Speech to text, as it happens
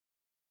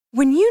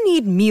When you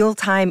need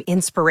mealtime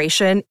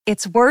inspiration,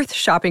 it's worth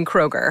shopping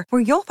Kroger,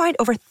 where you'll find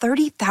over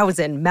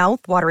 30,000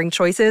 mouth-watering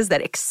choices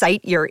that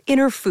excite your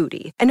inner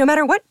foodie. And no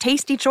matter what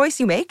tasty choice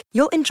you make,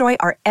 you'll enjoy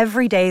our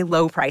everyday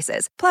low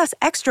prices, plus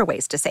extra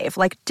ways to save,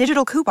 like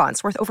digital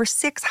coupons worth over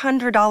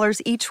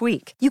 $600 each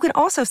week. You can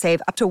also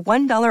save up to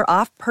 $1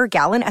 off per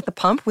gallon at the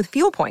pump with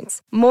fuel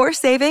points. More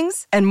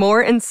savings and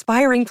more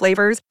inspiring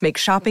flavors make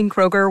shopping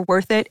Kroger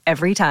worth it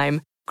every time.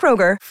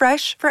 Kroger,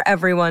 fresh for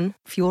everyone.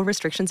 Fuel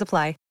restrictions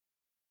apply.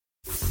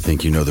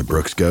 Think you know the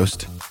Brooks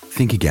Ghost?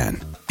 Think again.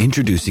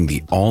 Introducing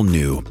the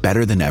all-new,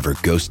 better-than-ever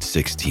Ghost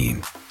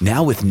 16.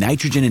 Now with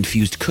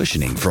nitrogen-infused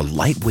cushioning for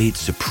lightweight,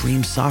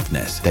 supreme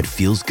softness that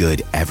feels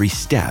good every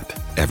step,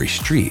 every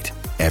street,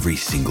 every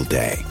single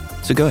day.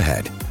 So go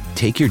ahead,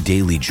 take your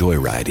daily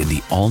joyride in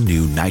the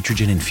all-new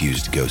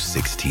nitrogen-infused Ghost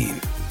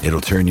 16.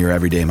 It'll turn your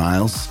everyday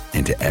miles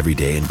into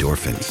everyday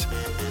endorphins.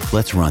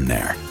 Let's run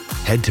there.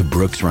 Head to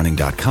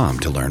brooksrunning.com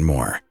to learn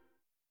more.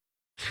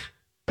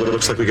 It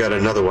looks like we got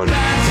another one. Oh,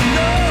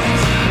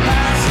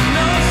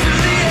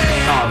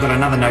 I've got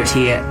another note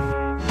here.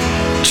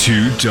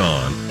 To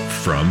Dawn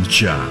from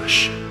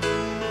Josh.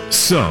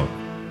 So,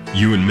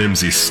 you and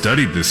Mimsy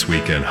studied this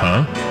weekend,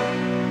 huh?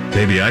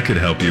 Maybe I could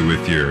help you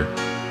with your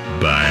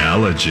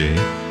biology.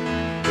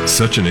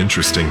 Such an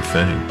interesting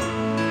thing.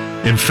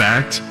 In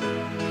fact,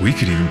 we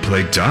could even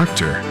play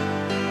doctor,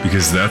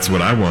 because that's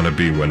what I want to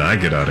be when I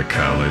get out of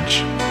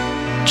college.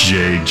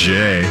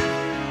 JJ.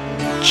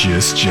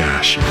 Just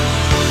Josh.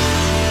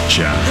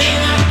 Josh.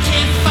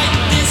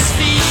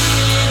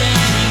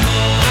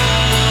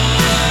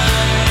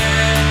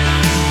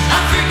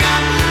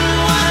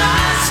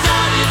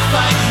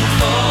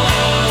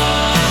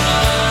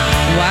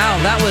 Wow,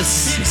 that was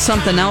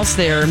something else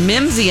there.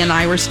 Mimsy and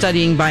I were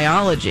studying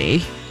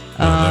biology.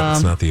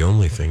 That's not the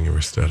only thing you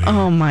were studying.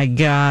 Oh my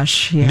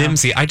gosh. Yeah.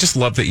 Mimsy. I just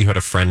love that you had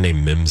a friend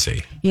named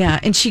Mimsy. Yeah,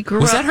 and she grew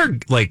Was up. that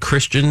her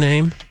Christian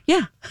name?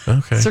 Yeah.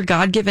 Okay. It's her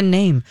God-given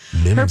name.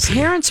 Mimsy. Her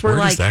parents were Where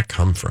like. does that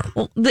come from?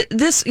 Well,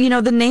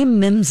 the name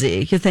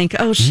Mimsy, you think,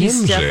 oh, she's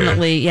Mimsy.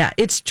 definitely, yeah,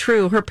 it's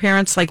true. Her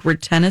parents were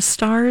tennis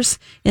stars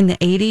in the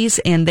 80s,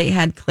 and they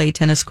had clay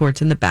tennis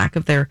courts in the back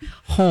of their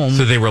home.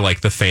 So they were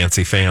like the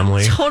fancy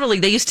family? Totally.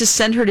 They used to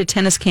send her to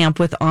tennis camp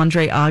with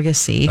Andre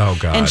Agassi. Oh,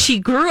 God. And she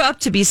grew up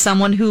to be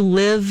someone who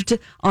lived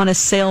on a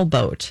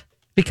sailboat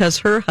because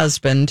her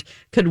husband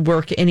could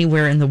work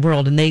anywhere in the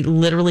world, and they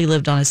literally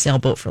lived on a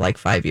sailboat for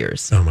 5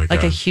 years. Oh, my God.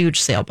 Like a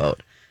huge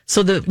sailboat.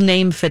 So the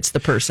name fits the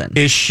person.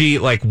 Is she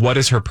what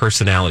is her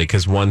personality?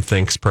 Because one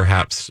thinks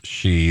perhaps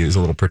she is a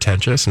little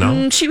pretentious.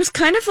 No, She was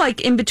kind of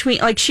in between.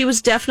 She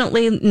was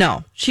definitely,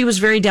 she was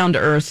very down to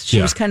earth.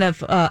 She was kind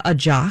of a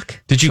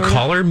jock. Did you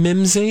call her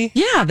Mimsy?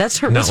 Yeah, that's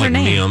her. Not What's her like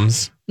name?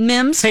 Mims.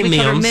 Mims. Hey, we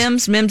call her Mims.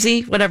 Mims,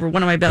 Mimsy, whatever.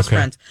 One of my best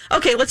friends.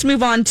 Okay, let's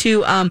move on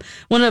to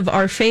one of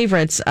our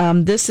favorites.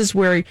 This is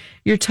where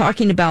you're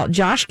talking about.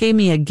 Josh gave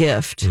me a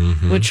gift,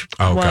 which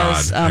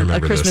was a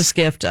Christmas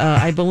gift.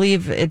 I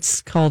believe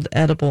it's called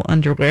edible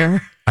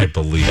underwear. I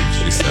believe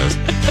she says.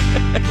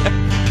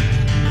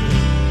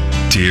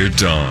 Dear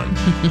Dawn,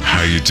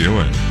 how you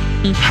doing?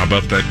 How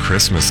about that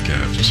Christmas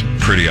gift?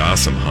 Pretty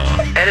awesome,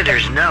 huh?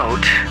 Editor's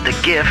note, the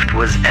gift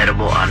was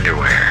edible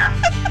underwear.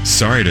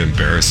 Sorry to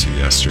embarrass you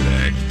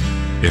yesterday.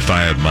 If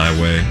I had my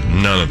way,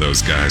 none of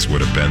those guys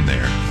would have been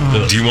there.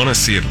 Do you want to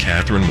see if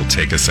Catherine will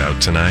take us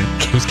out tonight?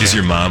 Is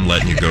your mom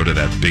letting you go to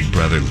that big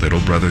brother,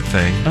 little brother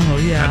thing? Oh,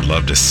 yeah. I'd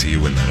love to see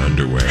you in that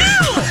underwear.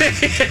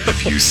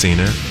 Have you seen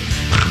it?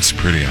 It's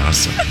pretty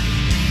awesome.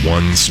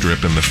 One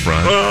strip in the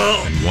front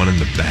and one in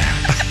the back.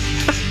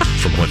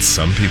 From what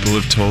some people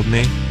have told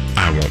me,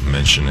 I won't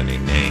mention any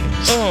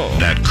names.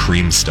 That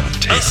cream stuff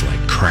tastes like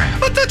crap.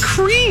 But the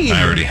cream!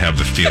 I already have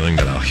the feeling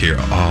that I'll hear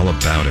all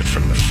about it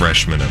from the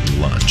freshmen at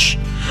lunch.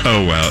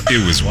 Oh, well,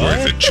 it was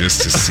worth it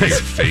just to see your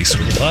face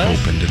when you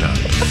opened it up.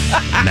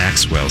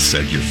 Maxwell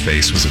said your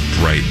face was a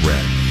bright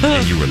red,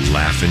 and you were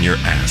laughing your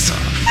ass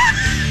off.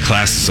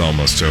 Class is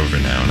almost over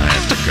now, and I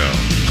have to go.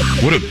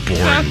 What a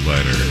boring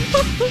letter.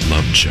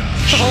 Love,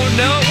 Josh. Oh,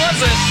 no, it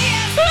wasn't.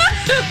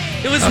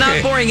 It was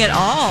not boring at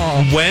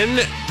all.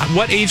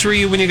 What age were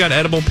you when you got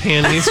edible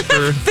panties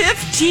for?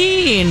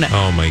 15.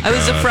 Oh, my God. I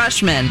was a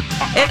freshman.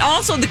 And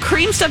also, the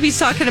cream stuff he's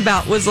talking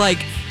about was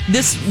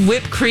this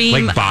whipped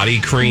cream. Like body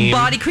cream?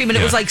 Body cream, and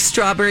it was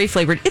strawberry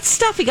flavored. It's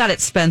stuff he got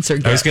at Spencer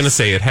Gifts. I was going to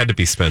say, it had to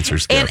be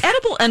Spencer's gift. And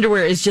edible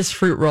underwear is just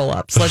fruit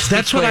roll-ups.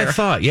 That's what I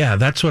thought. Yeah,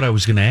 that's what I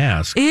was going to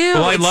ask. Ew,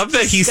 well, I love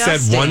that disgusting. he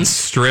said one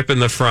strip in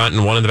the front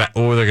and one in the back.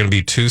 Oh, they're going to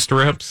be two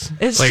strips?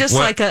 It's just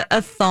like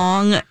a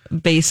thong,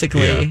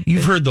 basically. Yeah.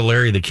 You've heard the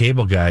Larry the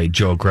Cable Guy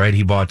joke, right?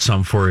 He bought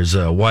some for his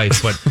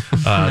wife, but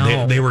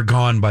No. they were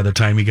gone by the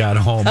time he got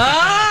home.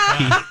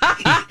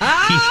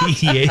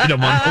 He ate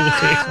them on the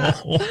way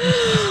home.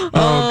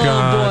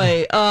 Oh,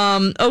 boy.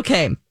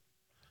 Okay.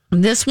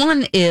 This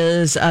one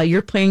is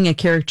you're playing a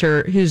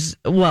character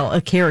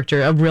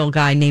a real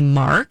guy named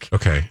Mark.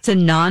 Okay. It's a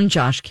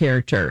non-Josh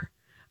character.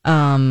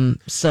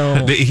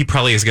 So he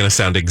probably is going to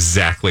sound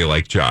exactly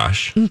like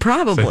Josh.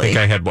 Probably. So I think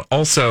I had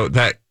also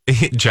that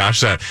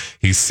Josh,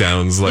 he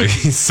sounds like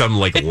he's some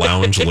like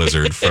lounge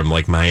lizard from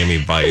like Miami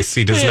Vice.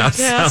 He does not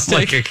sound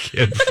like a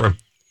kid from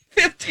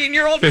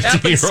 15-year-old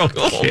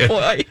kid.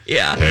 Boy.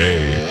 Yeah.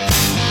 Hey.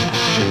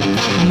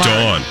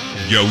 Dawn.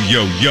 Yo.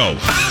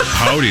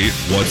 Howdy.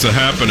 What's a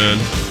happening?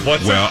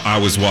 Well, I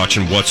was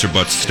watching What's Her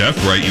Butt Steph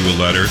write you a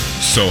letter.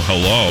 So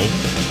hello.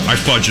 I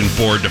fudging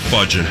forward to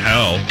fudging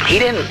hell. He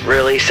didn't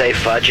really say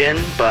fudging,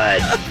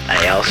 but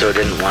I also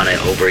didn't want to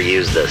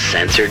overuse the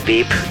censored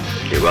beep.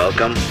 You're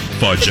welcome.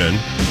 Fudging.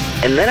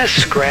 And then a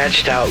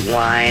scratched out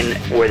line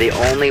where the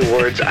only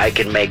words I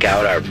can make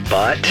out are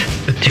butt,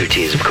 2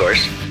 T's of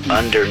course,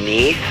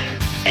 underneath,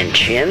 and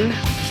chin.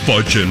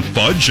 Fudging.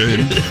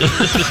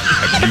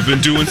 Have you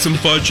been doing some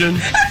fudging?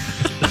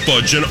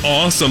 Fudging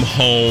awesome,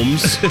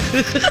 Holmes.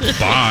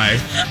 Bye.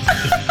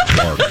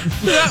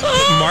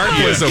 Mark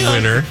was a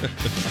winner.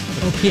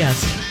 Oh,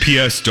 P.S.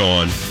 P.S.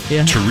 Dawn.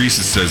 Yeah.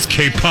 Teresa says,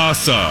 ¿Qué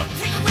pasa?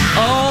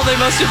 Oh, they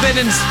must have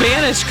been in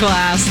Spanish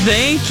class.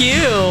 Thank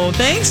you.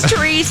 Thanks,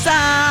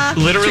 Teresa.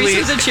 Literally.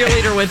 Teresa's a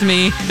cheerleader with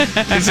me.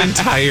 His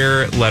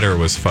entire letter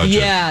was fudging.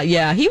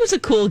 Yeah. He was a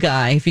cool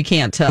guy, if you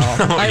can't tell.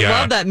 I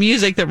love that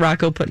music that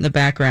Rocco put in the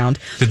background.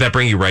 Did that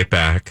bring you right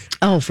back?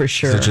 Oh, for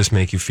sure. Does it just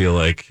make you feel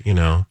like,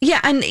 Yeah,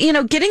 and,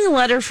 getting a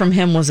letter from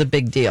him was a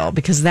big deal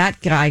because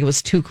that guy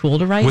was too cool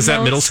to write Was notes.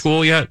 that middle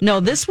school yet? No,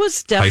 this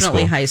was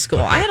definitely high school.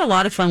 Okay. I had a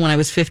lot of fun when I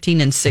was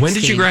 15 and 16. When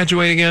did you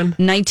graduate again?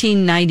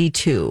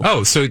 1992.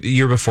 Oh, so the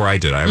year before I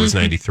did. I was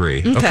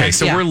 93. Okay,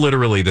 so we're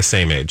literally the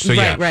same age. So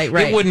Right.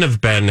 It wouldn't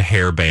have been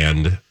hair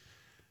band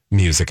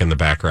music in the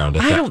background.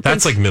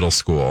 That's like middle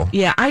school.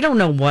 Yeah, I don't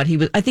know what he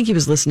was. I think he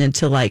was listening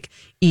to like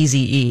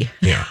Eazy-E.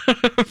 Yeah.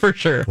 For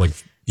sure. Like,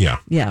 yeah.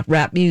 Yeah,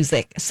 rap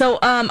music. So,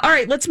 all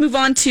right, let's move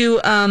on to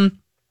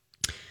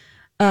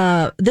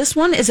this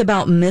one is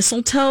about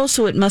mistletoe,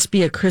 so it must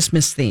be a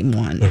Christmas theme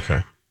one.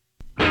 Okay.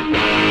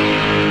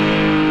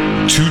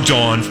 To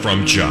Dawn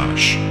from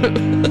Josh.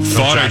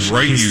 Thought I'd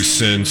write you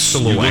since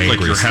you look like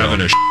you're having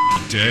a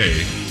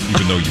day,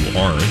 even though you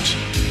aren't.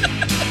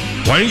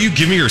 Why don't you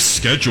give me your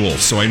schedule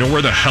so I know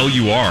where the hell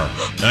you are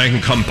and I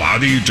can come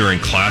bother you during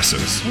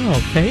classes?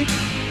 Oh, okay.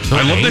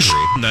 I love the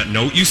in that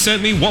note you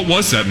sent me. What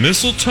was that,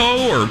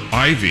 mistletoe or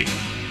ivy?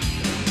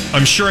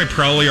 I'm sure I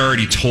probably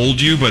already told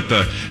you, but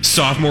the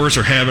sophomores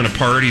are having a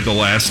party the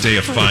last day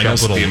of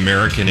finals at the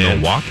American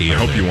Inn. Milwaukee. I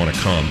hope you want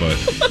to come, but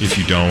if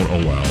you don't,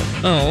 oh well.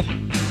 Oh.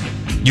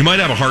 You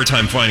might have a hard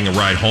time finding a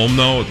ride home,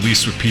 though, at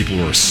least with people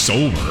who are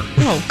sober.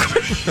 Oh,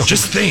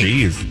 just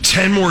think,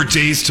 10 more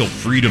days till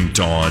freedom,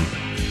 Dawn.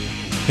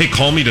 Hey,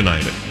 call me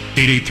tonight at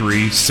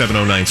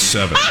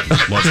 883-7097.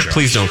 Love Josh.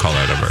 Please don't call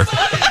that number.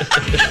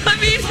 I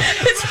mean,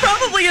 it's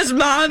probably his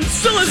mom's,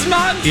 still his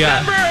mom's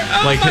number.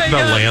 Oh like the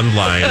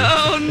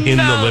landline in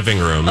the living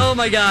room. Oh,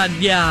 my God,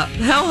 yeah.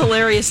 How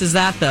hilarious is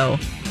that, though?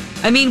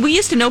 I mean, we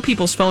used to know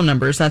people's phone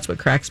numbers. That's what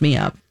cracks me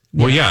up.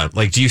 Well, yeah.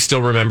 Like, do you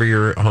still remember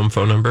your home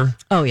phone number?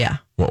 Oh, yeah.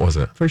 What was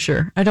it? For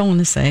sure. I don't want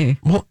to say.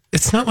 Well,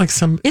 it's not like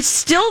It's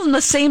still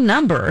the same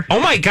number. Oh,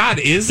 my God,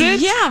 is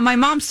it? Yeah, my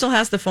mom still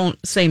has the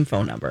same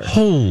phone number.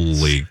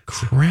 Holy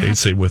crap. They'd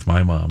say with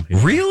my mom. Yeah.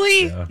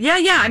 Really?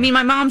 Yeah. I mean,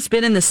 my mom's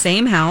been in the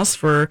same house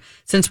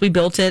since we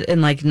built it in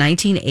like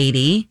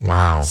 1980.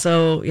 Wow.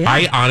 So, yeah.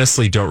 I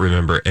honestly don't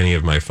remember any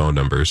of my phone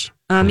numbers.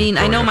 I mean,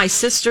 I know my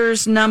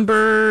sister's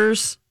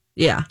numbers.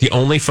 Yeah. The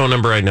only phone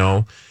number I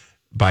know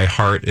by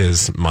heart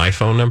is my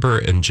phone number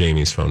and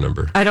Jamie's phone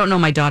number. I don't know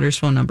my daughter's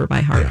phone number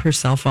by heart, her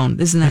cell phone.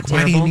 Isn't that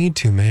terrible? Why do you need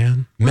to,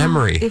 man?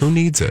 Memory. Who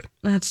needs it?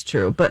 That's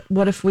true. But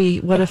what if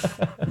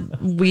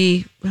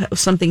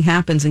something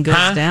happens and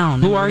goes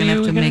down? Who are you? We're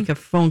going to have to make a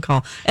phone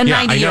call. A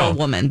 90-year-old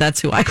woman.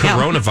 That's who I am.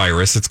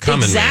 Coronavirus. It's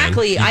coming,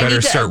 exactly. man. You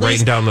better start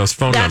writing down those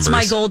phone numbers. That's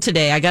my goal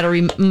today. I got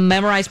to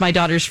memorize my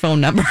daughter's phone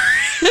number.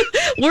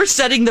 We're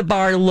setting the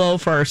bar low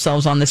for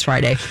ourselves on this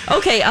Friday.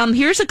 Okay,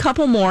 here's a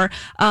couple more.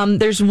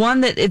 There's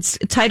one that it's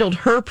titled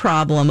Her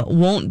Problem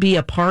Won't Be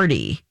a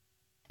Party.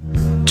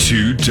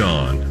 To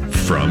Dawn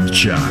from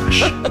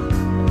Josh.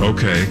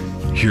 Okay,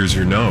 here's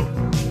your note.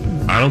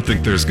 I don't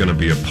think there's going to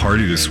be a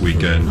party this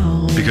weekend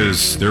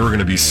because there were going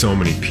to be so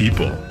many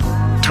people.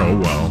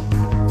 Well.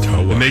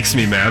 It makes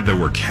me mad that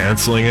we're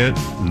canceling it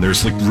and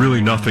there's like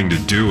really nothing to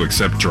do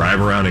except drive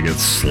around and get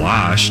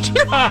sloshed.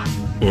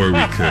 Or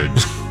we could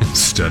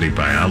study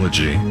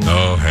biology.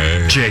 Oh,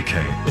 hey.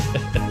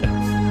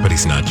 JK. But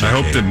he's not JK. I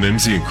hope that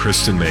Mimsy and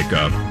Kristen make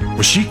up.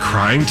 Was she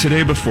crying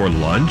today before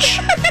lunch?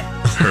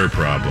 Her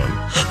problem,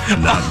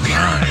 not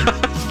mine.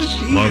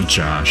 Love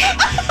Josh.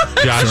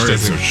 Josh Sorry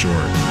doesn't. so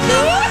short.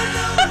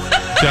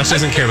 Josh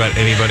doesn't care about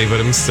anybody but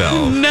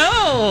himself.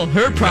 No,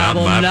 her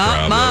problem,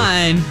 not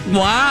mine.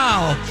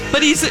 Wow.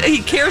 But he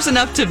cares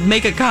enough to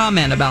make a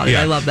comment about it.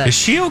 I love that. Is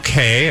she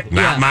okay?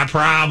 Not my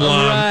problem.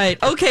 Right.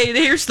 Okay,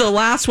 here's the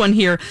last one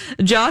here.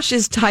 Josh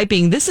is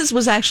typing. This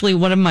was actually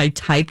one of my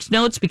typed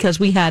notes because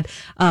we had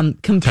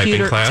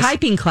computer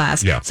typing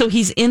class. Yeah. So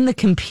he's in the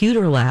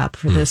computer lab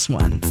for this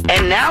one.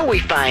 And now we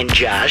find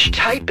Josh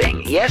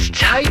typing. Yes,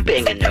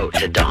 typing a note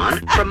to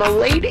Dawn from a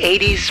late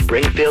 80s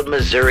Springfield,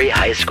 Missouri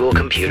high school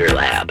computer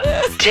lab.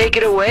 Take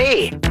it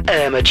away,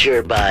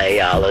 amateur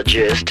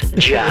biologist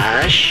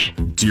Josh.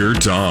 Dear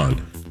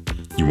Don,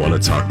 you want to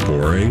talk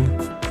boring?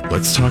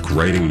 Let's talk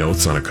writing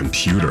notes on a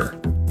computer,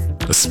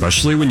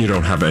 especially when you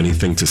don't have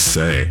anything to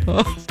say.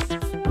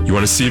 You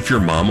want to see if your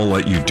mom will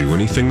let you do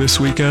anything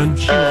this weekend?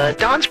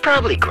 Don's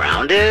probably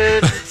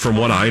grounded. From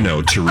what I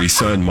know,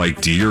 Teresa and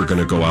Mike D are going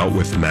to go out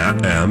with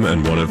Matt M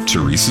and one of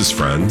Teresa's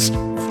friends.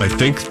 I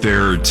think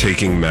they're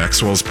taking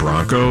Maxwell's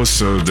Bronco,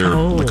 so there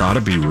gotta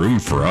be room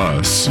for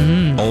us.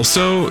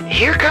 Also,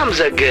 here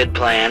comes a good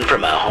plan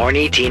from a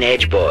horny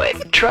teenage boy.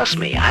 Trust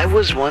me, I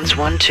was once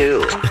one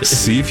too.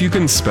 See if you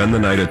can spend the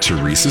night at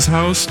Teresa's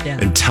house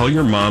and tell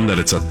your mom that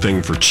it's a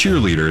thing for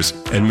cheerleaders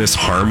and Miss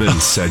Harmon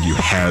said you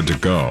had to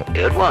go.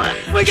 Good one.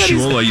 If she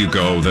won't let you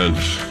go, then,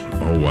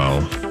 oh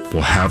well.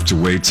 We'll have to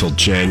wait till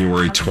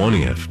January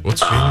 20th.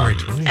 What's January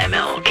 20th?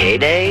 MLK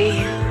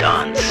Day,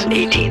 Don's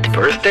 18th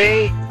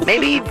birthday.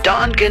 Maybe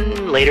Don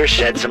can later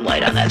shed some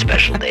light on that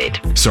special date.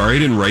 Sorry I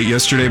didn't write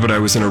yesterday, but I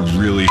was in a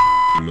really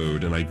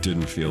mood and I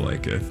didn't feel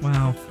like it.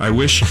 Wow. I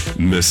wish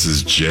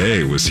Mrs.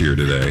 J was here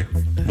today.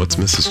 What's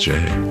Mrs. J?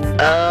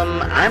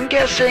 I'm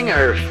guessing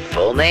her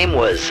full name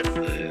was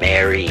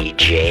Mary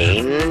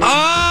Jane.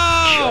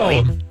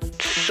 Oh!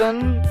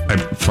 I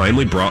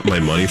finally brought my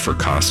money for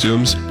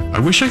costumes. I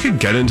wish I could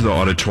get into the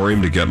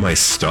auditorium to get my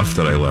stuff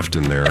that I left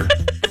in there.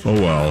 Oh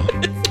well.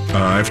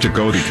 I have to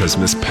go because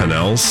Miss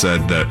Pennell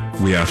said that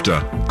we have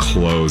to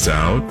close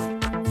out.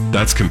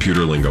 That's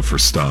computer lingo for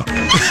stop.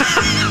 Close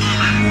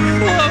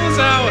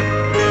out.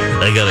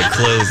 I gotta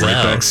close right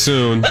out. Back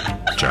soon,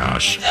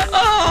 Josh.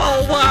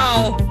 Oh,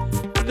 wow.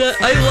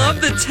 I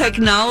love the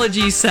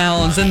technology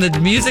sounds and the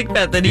music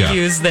that he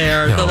used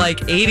there. No. The like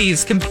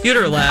 80s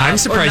computer lab. I'm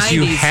surprised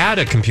you had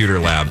a computer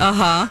lab.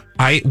 Uh-huh.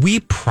 We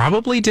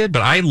probably did,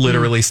 but I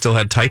literally still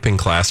had typing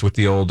class with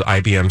the old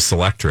IBM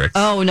Selectrics.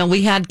 Oh, no,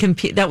 we had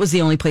that was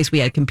the only place we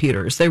had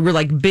computers. They were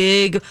like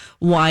big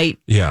white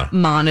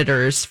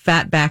monitors,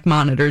 fat back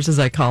monitors as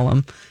I call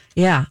them.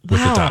 Yeah. With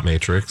the dot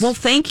matrix. Well,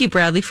 thank you,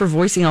 Bradley, for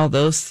voicing all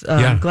those.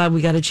 I'm glad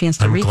we got a chance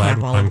to recap all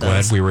of those. I'm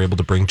glad we were able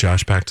to bring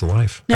Josh back to life.